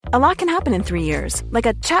A lot can happen in 3 years, like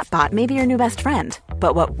a chatbot may be your new best friend.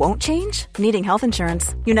 But what won't change? Needing health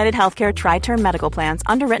insurance. United Healthcare Tri-Term Medical Plans,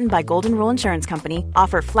 underwritten by Golden Rule Insurance Company,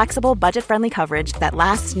 offer flexible, budget-friendly coverage that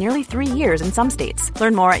lasts nearly 3 years in some states.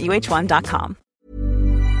 Learn more at uh1.com.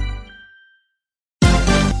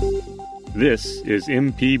 This is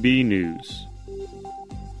MPB News.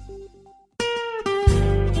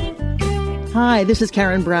 Hi, this is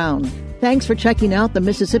Karen Brown. Thanks for checking out the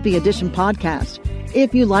Mississippi Edition podcast.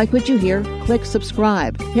 If you like what you hear, click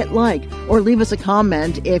subscribe, hit like, or leave us a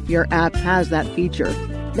comment if your app has that feature.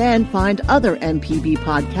 Then find other MPB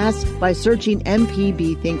podcasts by searching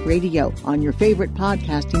MPB Think Radio on your favorite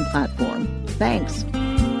podcasting platform. Thanks.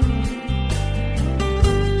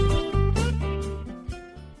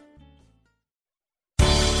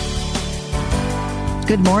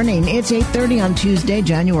 Good morning. It's 8:30 on Tuesday,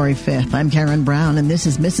 January 5th. I'm Karen Brown, and this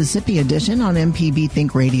is Mississippi Edition on MPB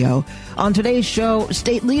Think Radio. On today's show,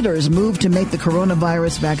 state leaders move to make the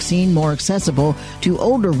coronavirus vaccine more accessible to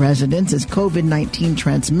older residents as COVID-19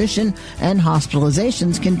 transmission and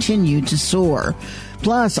hospitalizations continue to soar.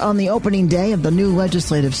 Plus, on the opening day of the new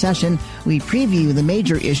legislative session, we preview the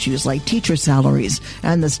major issues like teacher salaries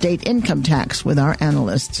and the state income tax with our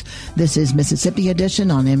analysts. This is Mississippi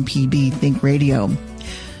Edition on MPB Think Radio.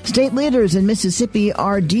 State leaders in Mississippi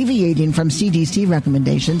are deviating from CDC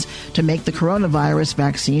recommendations to make the coronavirus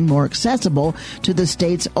vaccine more accessible to the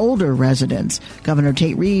state's older residents. Governor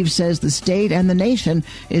Tate Reeves says the state and the nation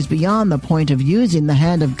is beyond the point of using the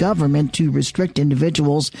hand of government to restrict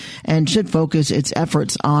individuals and should focus its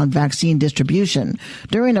efforts on vaccine distribution.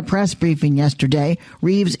 During a press briefing yesterday,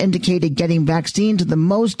 Reeves indicated getting vaccine to the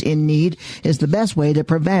most in need is the best way to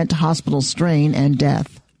prevent hospital strain and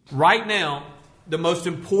death. Right now, the most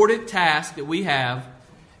important task that we have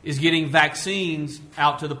is getting vaccines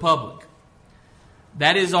out to the public.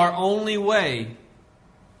 That is our only way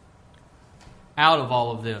out of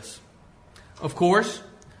all of this. Of course,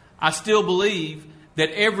 I still believe that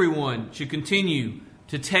everyone should continue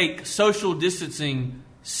to take social distancing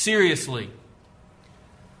seriously.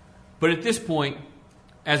 But at this point,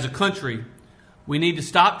 as a country, we need to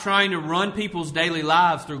stop trying to run people's daily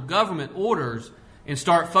lives through government orders and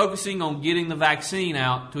start focusing on getting the vaccine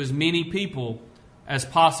out to as many people as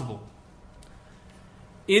possible.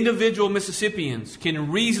 Individual Mississippians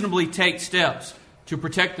can reasonably take steps to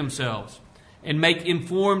protect themselves and make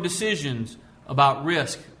informed decisions about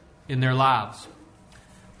risk in their lives.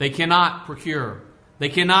 They cannot procure, they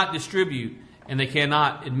cannot distribute, and they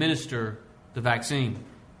cannot administer the vaccine.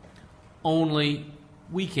 Only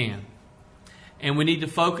we can. And we need to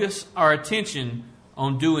focus our attention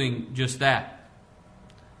on doing just that.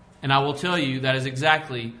 And I will tell you that is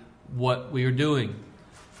exactly what we are doing.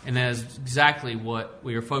 And that is exactly what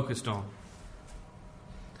we are focused on.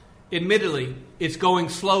 Admittedly, it's going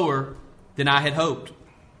slower than I had hoped.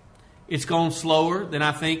 It's gone slower than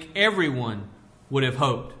I think everyone would have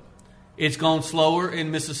hoped. It's gone slower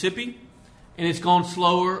in Mississippi, and it's gone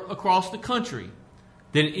slower across the country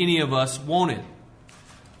than any of us wanted.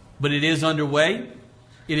 But it is underway,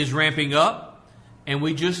 it is ramping up, and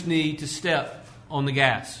we just need to step on the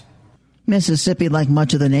gas. Mississippi, like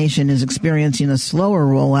much of the nation, is experiencing a slower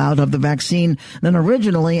rollout of the vaccine than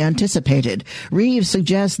originally anticipated. Reeves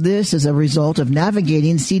suggests this is a result of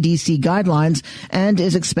navigating CDC guidelines and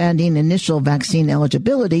is expanding initial vaccine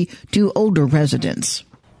eligibility to older residents.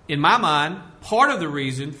 In my mind, part of the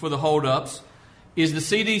reason for the holdups is the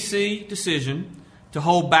CDC decision to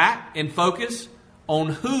hold back and focus on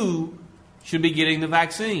who should be getting the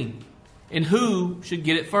vaccine and who should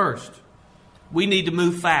get it first. We need to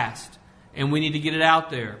move fast. And we need to get it out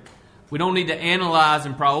there. We don't need to analyze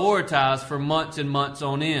and prioritize for months and months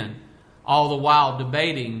on end, all the while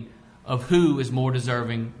debating of who is more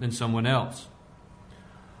deserving than someone else.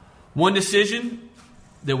 One decision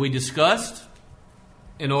that we discussed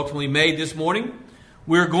and ultimately made this morning,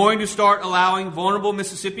 we're going to start allowing vulnerable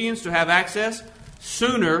Mississippians to have access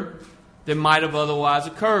sooner than might have otherwise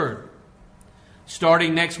occurred.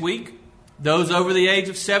 Starting next week, those over the age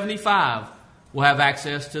of 75 will have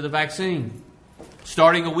access to the vaccine.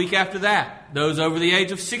 Starting a week after that, those over the age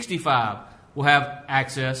of 65 will have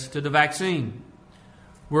access to the vaccine.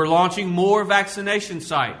 We're launching more vaccination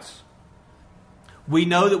sites. We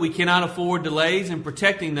know that we cannot afford delays in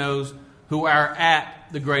protecting those who are at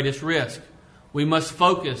the greatest risk. We must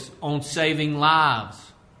focus on saving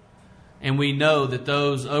lives. And we know that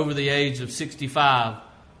those over the age of 65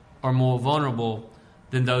 are more vulnerable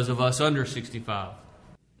than those of us under 65.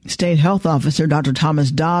 State Health Officer Dr. Thomas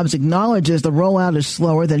Dobbs acknowledges the rollout is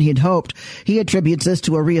slower than he'd hoped. He attributes this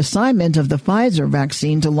to a reassignment of the Pfizer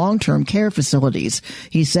vaccine to long-term care facilities.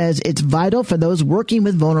 He says it's vital for those working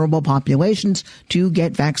with vulnerable populations to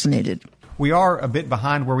get vaccinated. We are a bit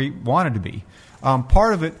behind where we wanted to be.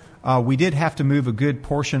 Part of it, we did have to move a good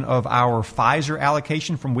portion of our Pfizer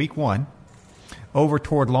allocation from week 1 over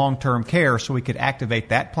toward long-term care so we could activate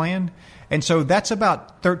that plan. And so that's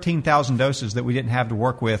about 13,000 doses that we didn't have to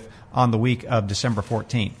work with on the week of December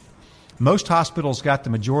 14th. Most hospitals got the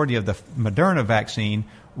majority of the Moderna vaccine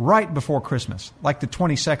right before Christmas, like the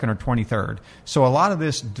 22nd or 23rd. So a lot of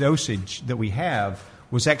this dosage that we have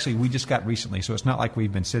was actually we just got recently, so it's not like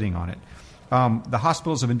we've been sitting on it. The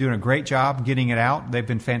hospitals have been doing a great job getting it out. They've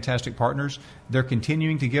been fantastic partners. They're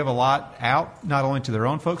continuing to give a lot out, not only to their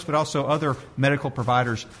own folks, but also other medical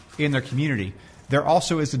providers in their community. There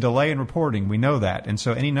also is a delay in reporting. We know that. And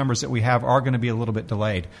so any numbers that we have are going to be a little bit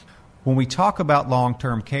delayed. When we talk about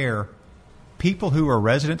long-term care, people who are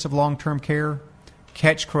residents of long-term care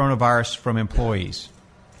catch coronavirus from employees.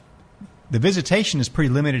 The visitation is pretty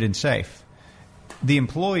limited and safe. The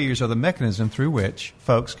employees are the mechanism through which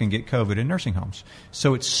folks can get COVID in nursing homes.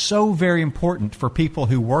 So it's so very important for people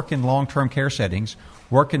who work in long-term care settings,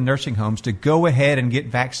 work in nursing homes, to go ahead and get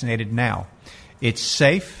vaccinated now. It's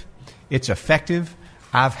safe. It's effective.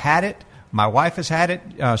 I've had it. My wife has had it.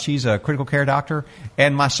 She's a critical care doctor.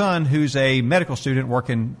 And my son, who's a medical student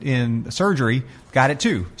working in surgery, got it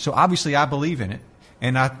too. So obviously I believe in it.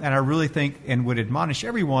 And I really think and would admonish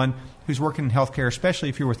everyone who's working in healthcare, especially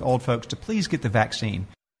if you're with old folks, to please get the vaccine.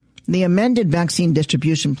 The amended vaccine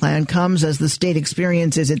distribution plan comes as the state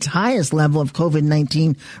experiences its highest level of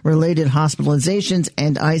COVID-19 related hospitalizations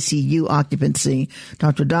and ICU occupancy.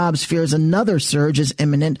 Dr. Dobbs fears another surge is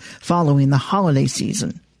imminent following the holiday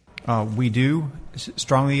season. We do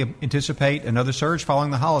strongly anticipate another surge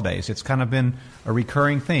following the holidays. It's kind of been a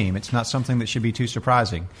recurring theme. It's not something that should be too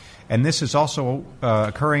surprising. And this is also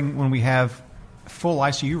occurring when we have full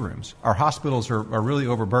ICU rooms. Our hospitals are really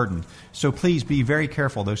overburdened. So please be very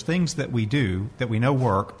careful. Those things that we do that we know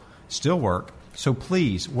work still work. So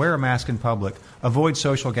please wear a mask in public, avoid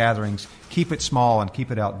social gatherings, keep it small and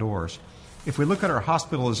keep it outdoors. If we look at our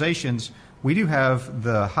hospitalizations, we do have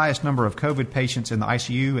the highest number of COVID patients in the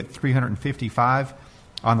ICU at 355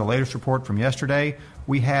 on the latest report from yesterday.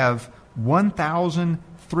 We have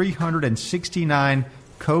 1,369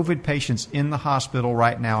 COVID patients in the hospital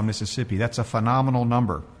right now in Mississippi. That's a phenomenal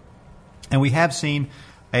number. And we have seen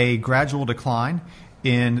a gradual decline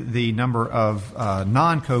in the number of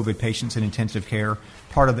non-COVID patients in intensive care.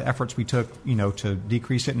 Part of the efforts we took, to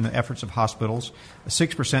decrease it in the efforts of hospitals, a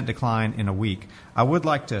 6% decline in a week. I would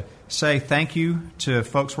like to say thank you to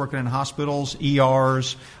folks working in hospitals,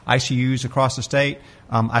 ERs, ICUs across the state.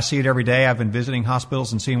 I see it every day. I've been visiting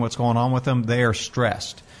hospitals and seeing what's going on with them. They are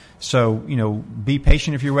stressed. So, be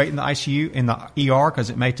patient if you're waiting in the ICU, in the ER,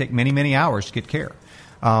 because it may take many, many hours to get care.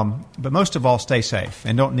 But most of all, stay safe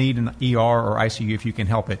and don't need an ER or ICU if you can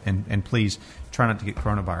help it. And please try not to get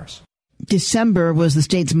coronavirus. December was the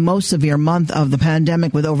state's most severe month of the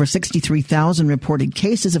pandemic, with over 63,000 reported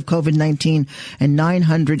cases of COVID-19 and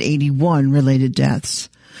 981 related deaths.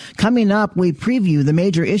 Coming up, we preview the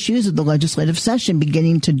major issues of the legislative session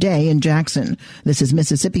beginning today in Jackson. This is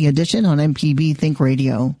Mississippi Edition on MPB Think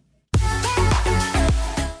Radio.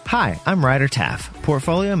 Hi, I'm Ryder Taff,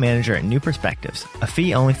 Portfolio Manager at New Perspectives, a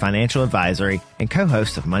fee-only financial advisory and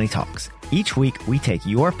co-host of Money Talks. Each week, we take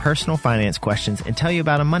your personal finance questions and tell you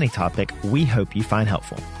about a money topic we hope you find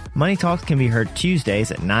helpful. Money Talks can be heard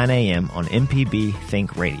Tuesdays at 9 a.m. on MPB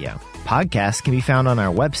Think Radio. Podcasts can be found on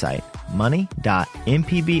our website,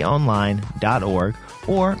 money.mpbonline.org,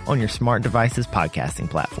 or on your smart device's podcasting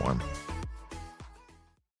platform.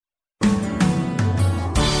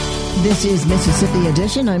 This is Mississippi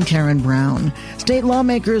Edition. I'm Karen Brown. State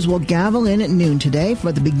lawmakers will gavel in at noon today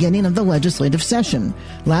for the beginning of the legislative session.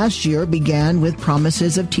 Last year began with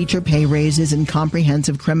promises of teacher pay raises and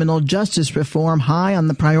comprehensive criminal justice reform high on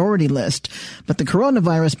the priority list. But the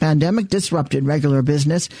coronavirus pandemic disrupted regular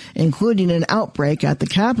business, including an outbreak at the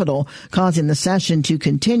Capitol, causing the session to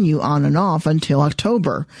continue on and off until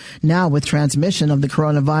October. Now, with transmission of the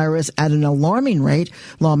coronavirus at an alarming rate,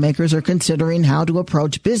 lawmakers are considering how to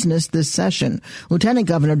approach business just this session. Lieutenant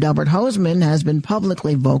Governor Delbert Hosemann has been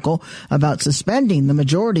publicly vocal about suspending the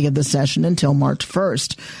majority of the session until March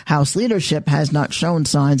 1st. House leadership has not shown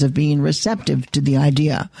signs of being receptive to the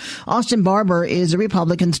idea. Austin Barber is a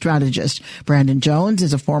Republican strategist. Brandon Jones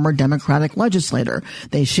is a former Democratic legislator.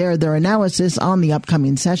 They shared their analysis on the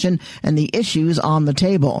upcoming session and the issues on the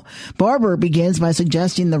table. Barber begins by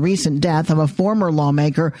suggesting the recent death of a former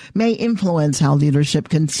lawmaker may influence how leadership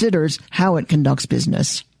considers how it conducts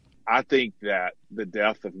business. I think that the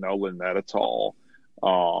death of Nolan Metatol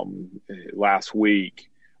last week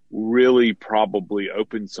really probably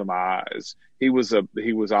opened some eyes. He was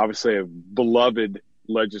obviously a beloved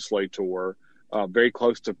legislator, very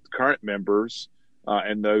close to current members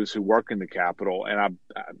and those who work in the Capitol. And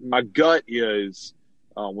my gut is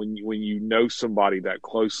when you know somebody that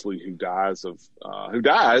closely who dies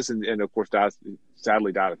and of course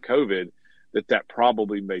sadly died of COVID, that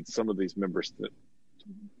probably made some of these members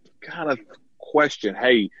kind of question,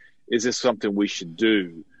 hey, is this something we should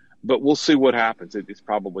do? But we'll see what happens. It's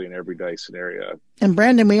probably an everyday scenario. And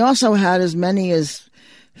Brandon, we also had as many as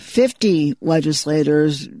 50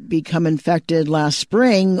 legislators become infected last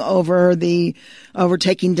spring over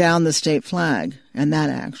taking down the state flag and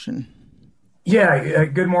that action. Yeah.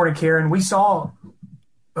 Good morning, Karen. We saw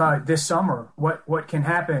this summer what can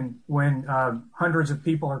happen when hundreds of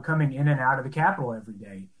people are coming in and out of the Capitol every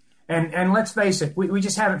day. And let's face it, we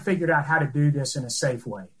just haven't figured out how to do this in a safe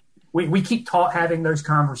way. We keep having those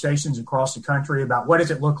conversations across the country about what does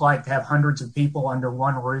it look like to have hundreds of people under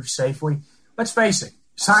one roof safely. Let's face it,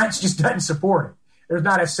 science just doesn't support it. There's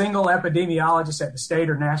not a single epidemiologist at the state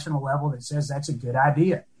or national level that says that's a good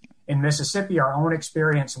idea. In Mississippi, our own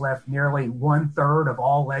experience left nearly 1/3 of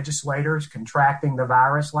all legislators contracting the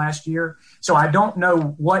virus last year. So I don't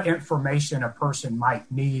know what information a person might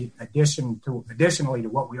need additionally to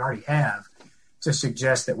what we already have to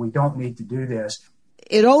suggest that we don't need to do this.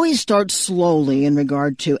 It always starts slowly in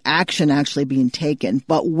regard to action actually being taken,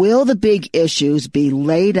 but will the big issues be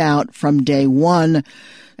laid out from day one?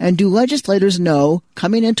 And do legislators know,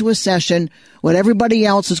 coming into a session, what everybody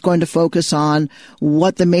else is going to focus on,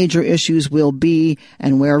 what the major issues will be,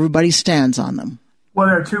 and where everybody stands on them? Well,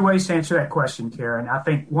 there are two ways to answer that question, Karen. I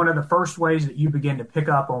think one of the first ways that you begin to pick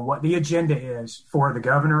up on what the agenda is for the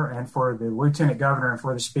governor and for the lieutenant governor and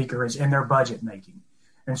for the speaker is in their budget making.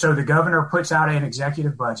 And so the governor puts out an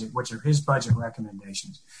executive budget, which are his budget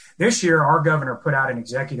recommendations. This year, our governor put out an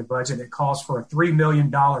executive budget that calls for a $3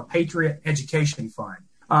 million Patriot Education Fund.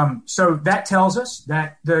 So that tells us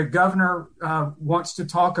that the governor wants to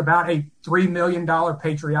talk about a $3 million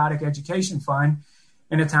patriotic education fund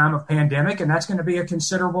in a time of pandemic, and that's going to be a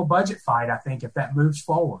considerable budget fight, I think, if that moves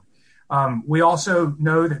forward. We also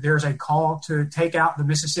know that there's a call to take out the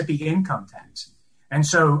Mississippi income tax. And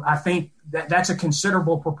so I think that's a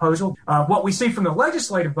considerable proposal. What we see from the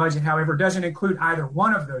legislative budget, however, doesn't include either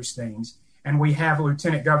one of those things. And we have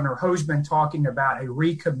Lieutenant Governor Hosemann talking about a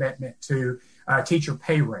recommitment to teacher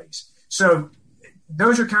pay raise. So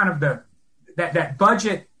those are kind of that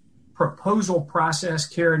budget proposal process.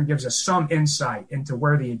 Karen gives us some insight into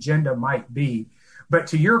where the agenda might be. But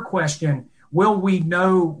to your question, will we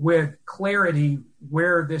know with clarity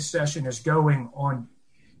where this session is going on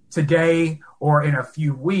today or in a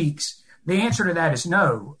few weeks? The answer to that is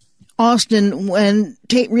no. Austin, when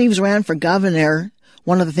Tate Reeves ran for governor,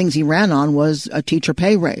 one of the things he ran on was a teacher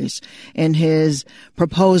pay raise. In his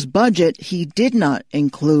proposed budget, he did not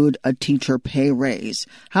include a teacher pay raise.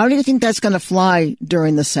 How do you think that's going to fly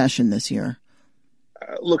during the session this year?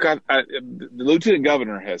 Look, the lieutenant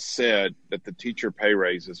governor has said that the teacher pay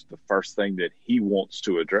raise is the first thing that he wants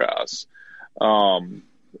to address. The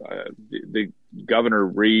Governor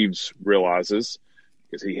Reeves realizes,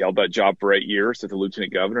 because he held that job for 8 years, that the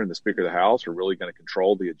lieutenant governor and the speaker of the House are really going to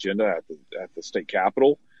control the agenda at the state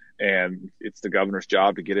capitol. And it's the governor's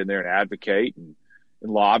job to get in there and advocate and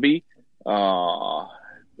lobby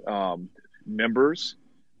members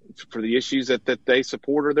for the issues that they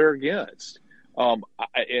support or they're against.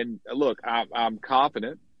 And look, I'm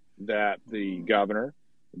confident that the governor,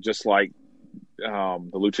 just like the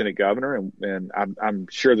lieutenant governor, and I'm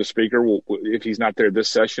sure the speaker will, if he's not there this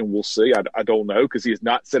session, we'll see. I don't know, because he has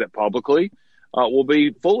not said it publicly, will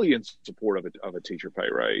be fully in support of a teacher pay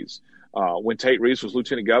raise. When Tate Reeves was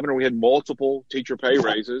lieutenant governor, we had multiple teacher pay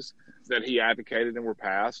raises that he advocated and were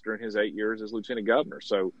passed during his 8 years as lieutenant governor.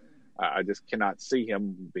 So I just cannot see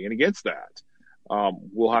him being against that.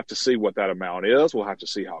 We'll have to see what that amount is. We'll have to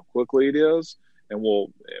see how quickly it is, and we'll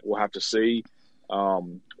have to see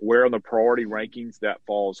where on the priority rankings that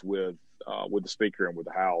falls with the speaker and with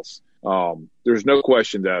the House. There's no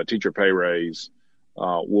question that a teacher pay raise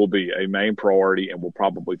will be a main priority and will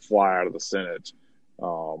probably fly out of the Senate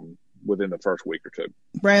within the first week or two.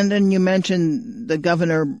 Brandon, you mentioned the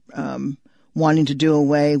governor wanting to do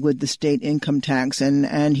away with the state income tax,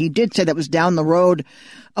 and he did say that was down the road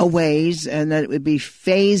a ways and that it would be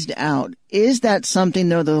phased out. Is that something,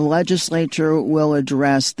 though, the legislature will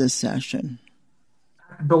address this session?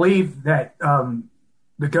 I believe that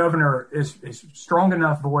the governor is strong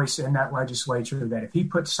enough voice in that legislature that if he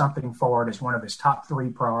puts something forward as one of his top 3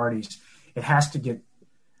 priorities, it has to get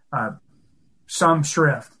some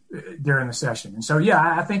shrift during the session. And so,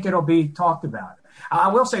 yeah, I think it'll be talked about. I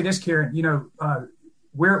will say this, Karen,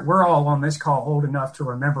 we're all on this call old enough to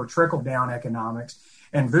remember trickle-down economics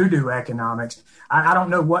and voodoo economics. I don't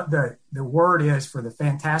know what the word is for the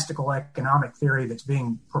fantastical economic theory that's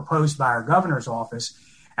being proposed by our governor's office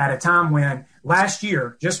at a time when last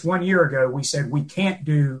year, just 1 year ago, we said we can't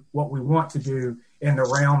do what we want to do in the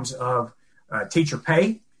realms of teacher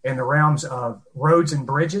pay, in the realms of roads and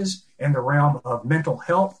bridges, in the realm of mental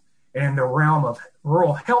health, in the realm of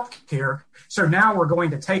rural health care. So now we're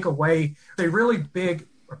going to take away a really big,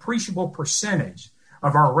 appreciable percentage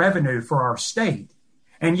of our revenue for our state,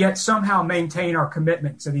 and yet somehow maintain our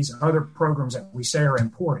commitment to these other programs that we say are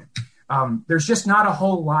important. There's just not a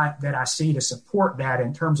whole lot that I see to support that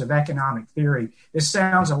in terms of economic theory. This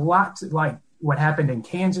sounds a lot like what happened in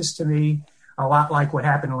Kansas to me, a lot like what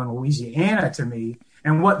happened in Louisiana to me,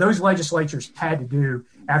 and what those legislatures had to do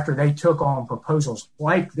after they took on proposals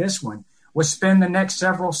like this one was spend the next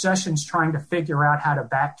several sessions trying to figure out how to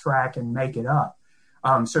backtrack and make it up.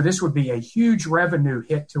 So this would be a huge revenue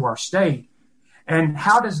hit to our state. And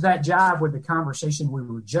how does that jive with the conversation we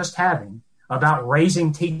were just having about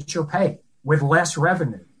raising teacher pay with less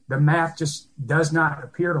revenue? The math just does not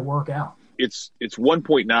appear to work out. It's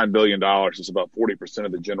 $1.9 billion. It's about 40%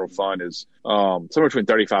 of the general fund is somewhere between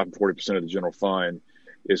 35 and 40% of the general fund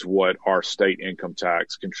is what our state income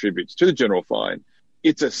tax contributes to the general fund.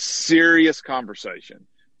 It's a serious conversation.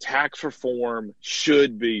 Tax reform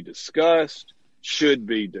should be discussed, should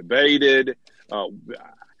be debated.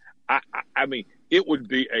 I mean, it would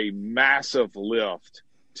be a massive lift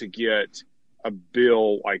to get a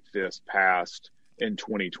bill like this passed in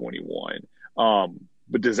 2021.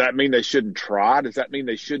 But does that mean they shouldn't try? Does that mean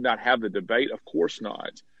they should not have the debate? Of course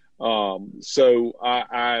not. So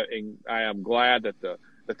I am glad that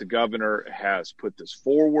the governor has put this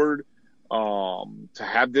forward to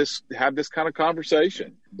have this kind of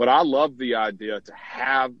conversation. But I love the idea to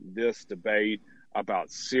have this debate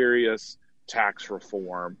about serious tax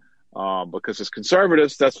reform because as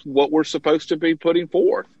conservatives, that's what we're supposed to be putting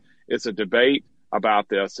forth. It's a debate about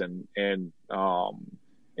this, and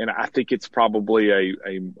I think it's probably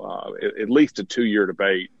at least a 2-year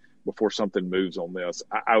debate before something moves on this.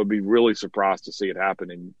 I would be really surprised to see it happen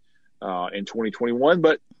in 2021,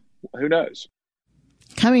 but who knows?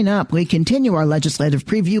 Coming up, we continue our legislative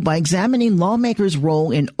preview by examining lawmakers'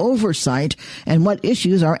 role in oversight and what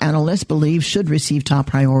issues our analysts believe should receive top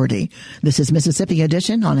priority. This is Mississippi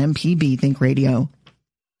Edition on MPB Think Radio.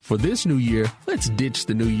 For this new year, let's ditch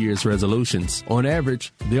the New Year's resolutions. On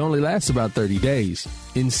average, they only last about 30 days.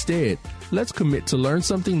 Instead, let's commit to learn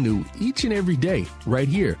something new each and every day right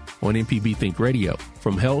here on MPB Think Radio.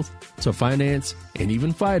 From health to finance and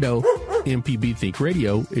even Fido, MPB Think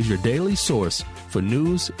Radio is your daily source for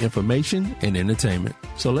news, information, and entertainment.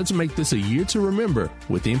 So let's make this a year to remember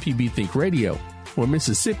with MPB Think Radio, where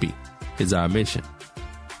Mississippi is our mission.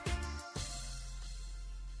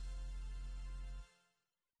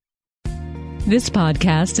 This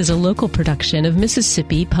podcast is a local production of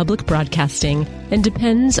Mississippi Public Broadcasting and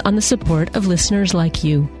depends on the support of listeners like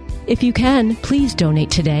you. If you can, please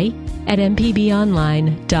donate today at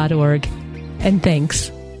mpbonline.org. And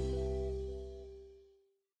thanks.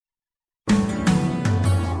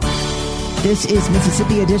 This is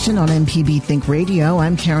Mississippi Edition on MPB Think Radio.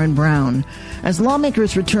 I'm Karen Brown. As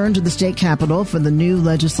lawmakers return to the state capitol for the new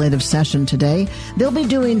legislative session today, they'll be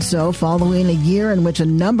doing so following a year in which a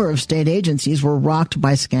number of state agencies were rocked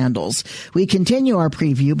by scandals. We continue our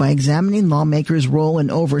preview by examining lawmakers' role in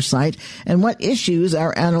oversight and what issues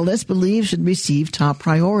our analysts believe should receive top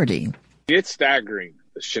priority. It's staggering,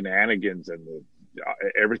 the shenanigans and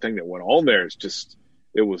everything that went on there.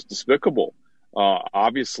 It was despicable.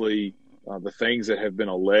 Obviously, the things that have been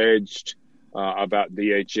alleged about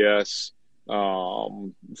DHS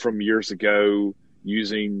from years ago,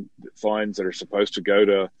 using funds that are supposed to go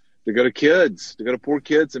to kids, to go to poor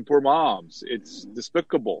kids and poor moms. It's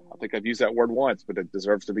despicable. I think I've used that word once, but it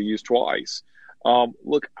deserves to be used twice.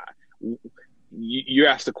 Look, you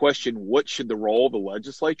asked the question, what should the role of the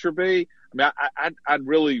legislature be? I mean, I'd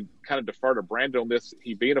really kind of defer to Brandon on this,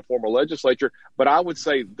 he being a former legislator, but I would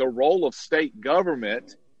say the role of state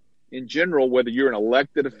government in general, whether you're an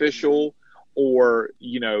elected official or,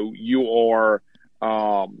 you are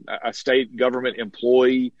a state government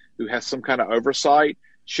employee who has some kind of oversight,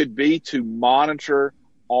 should be to monitor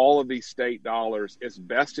all of these state dollars as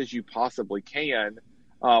best as you possibly can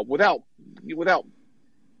without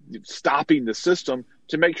stopping the system,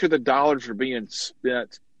 to make sure the dollars are being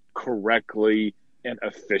spent correctly and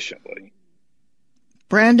efficiently.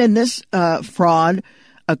 Brandon, this fraud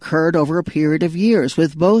occurred over a period of years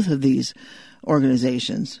with both of these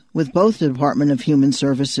organizations, with both the Department of Human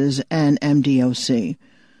Services and MDOC.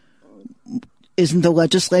 Isn't the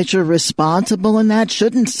legislature responsible in that?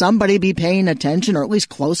 Shouldn't somebody be paying attention, or at least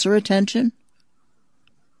closer attention?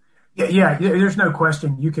 Yeah, there's no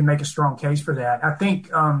question you can make a strong case for that. I think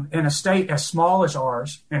in a state as small as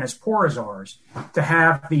ours and as poor as ours, to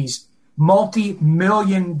have these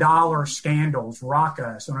multi-million-dollar scandals rock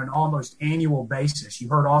us on an almost annual basis. You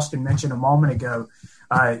heard Austin mention a moment ago,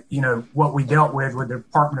 what we dealt with the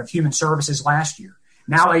Department of Human Services last year.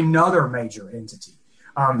 Now another major entity.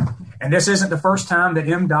 And this isn't the first time that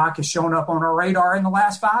MDOC has shown up on our radar in the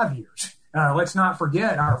last 5 years. Let's not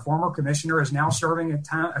forget our former commissioner is now serving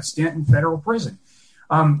a stint in federal prison.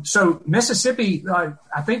 So Mississippi,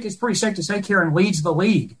 I think it's pretty safe to say, Karen, leads the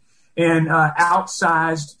league in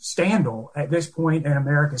outsized scandal at this point in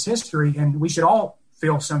America's history. And we should all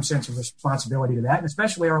feel some sense of responsibility to that, and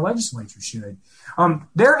especially our legislature should.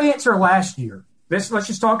 Their answer last year, let's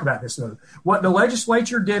just talk about this, though. What the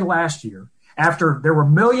legislature did last year, after there were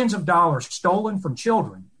millions of dollars stolen from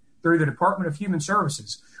children through the Department of Human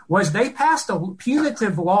Services, was they passed a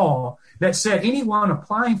punitive law that said anyone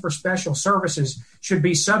applying for special services should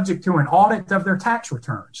be subject to an audit of their tax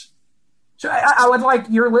returns. So I would like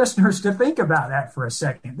your listeners to think about that for a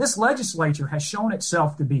second. This legislature has shown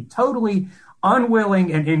itself to be totally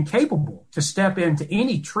unwilling and incapable to step into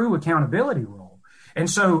any true accountability role. And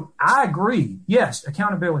so I agree, yes,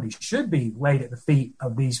 accountability should be laid at the feet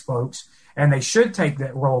of these folks, and they should take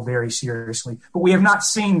that role very seriously. But we have not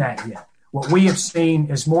seen that yet. What we have seen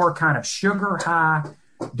is more kind of sugar high,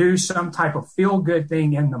 do some type of feel-good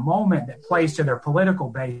thing in the moment that plays to their political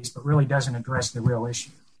base, but really doesn't address the real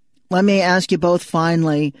issue. Let me ask you both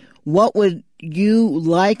finally, what would you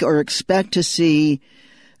like or expect to see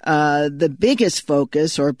the biggest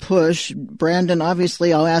focus or push? Brandon,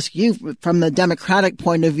 obviously, I'll ask you from the Democratic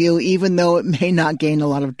point of view, even though it may not gain a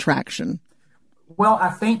lot of traction. Well, I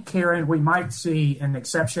think, Karen, we might see an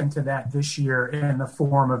exception to that this year in the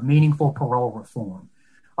form of meaningful parole reform.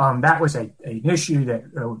 That was an issue that,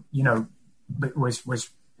 was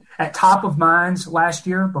at top of minds last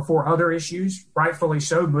year before other issues, rightfully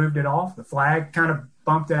so, moved it off. The flag kind of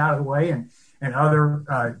bumped it out of the way, and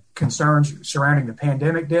other concerns surrounding the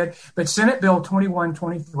pandemic did. But Senate Bill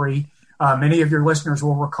 2123, many of your listeners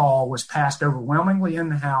will recall, was passed overwhelmingly in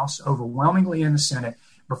the House, overwhelmingly in the Senate,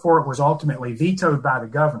 before it was ultimately vetoed by the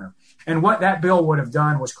governor. And what that bill would have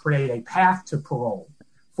done was create a path to parole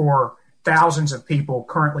for thousands of people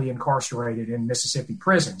currently incarcerated in Mississippi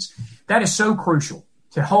prisons. That is so crucial,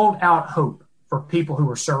 to hold out hope for people who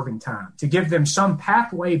are serving time, to give them some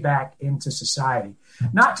pathway back into society.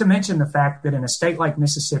 Not to mention the fact that in a state like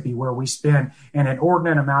Mississippi, where we spend an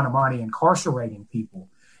inordinate amount of money incarcerating people,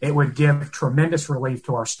 it would give tremendous relief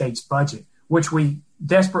to our state's budget, which we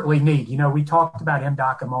desperately need. We talked about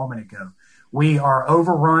MDOC a moment ago. We are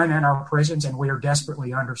overrun in our prisons, and we are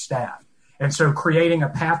desperately understaffed. And so creating a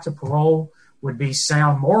path to parole would be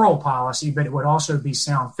sound moral policy, but it would also be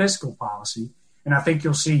sound fiscal policy. And I think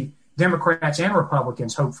you'll see Democrats and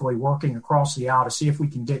Republicans hopefully working across the aisle to see if we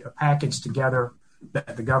can get a package together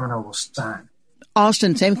that the governor will sign.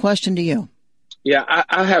 Austin, same question to you. Yeah,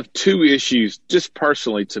 I have two issues just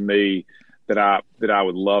personally to me that I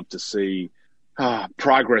would love to see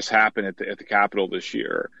progress happen at the Capitol this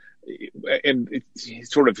year. And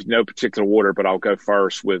it's sort of no particular order, but I'll go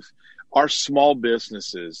first with our small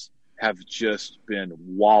businesses have just been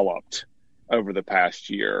walloped over the past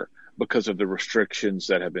year because of the restrictions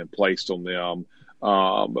that have been placed on them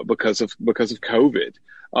because of COVID.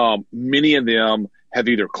 Many of them have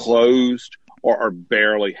either closed or are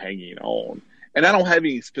barely hanging on. And I don't have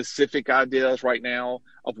any specific ideas right now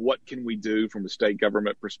of what can we do from a state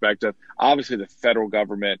government perspective. Obviously, the federal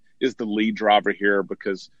government is the lead driver here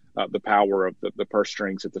because the power of the purse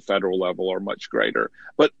strings at the federal level are much greater.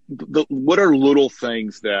 But what are little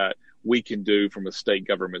things that we can do from a state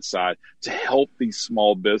government side to help these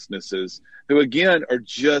small businesses who, again, are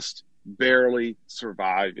just barely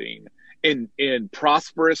surviving? in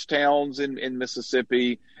prosperous towns in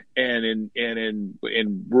Mississippi and in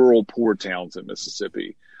rural poor towns in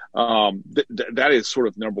Mississippi. That is sort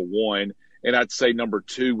of number one. And I'd say number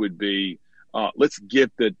two would be let's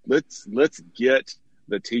get the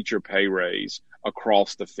teacher pay raise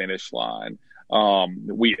across the finish line.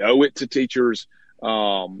 We owe it to teachers,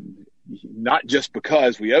 not just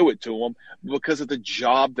because we owe it to them, but because of the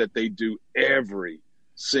job that they do every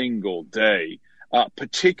single day,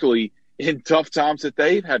 particularly in tough times that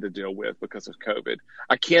they've had to deal with because of COVID.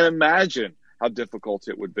 I can't imagine how difficult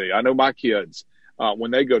it would be. I know my kids,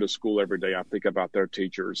 when they go to school every day, I think about their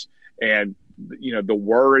teachers and, the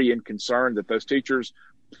worry and concern that those teachers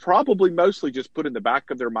probably mostly just put in the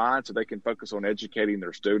back of their mind so they can focus on educating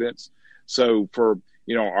their students. So for,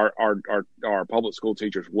 our public school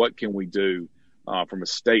teachers, what can we do from a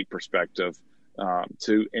state perspective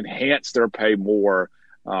to enhance their pay more?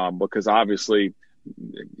 Because obviously,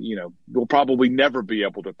 we'll probably never be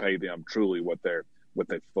able to pay them truly what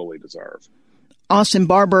they fully deserve. Austin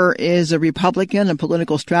Barber is a Republican, a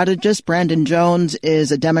political strategist. Brandon Jones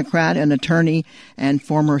is a Democrat, an attorney, and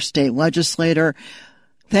former state legislator.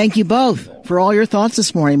 Thank you both for all your thoughts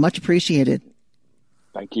this morning. Much appreciated.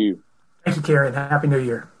 Thank you. Thank you, Karen. Happy New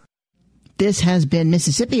Year. This has been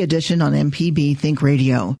Mississippi Edition on MPB Think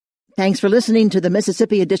Radio. Thanks for listening to the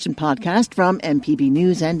Mississippi Edition podcast from MPB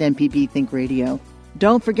News and MPB Think Radio.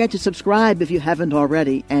 Don't forget to subscribe if you haven't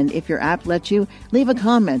already, and if your app lets you, leave a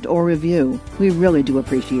comment or review. We really do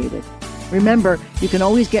appreciate it. Remember, you can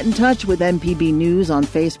always get in touch with MPB News on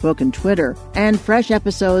Facebook and Twitter, and fresh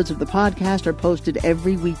episodes of the podcast are posted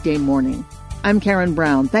every weekday morning. I'm Karen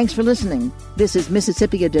Brown. Thanks for listening. This is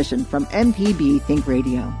Mississippi Edition from MPB Think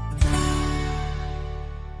Radio.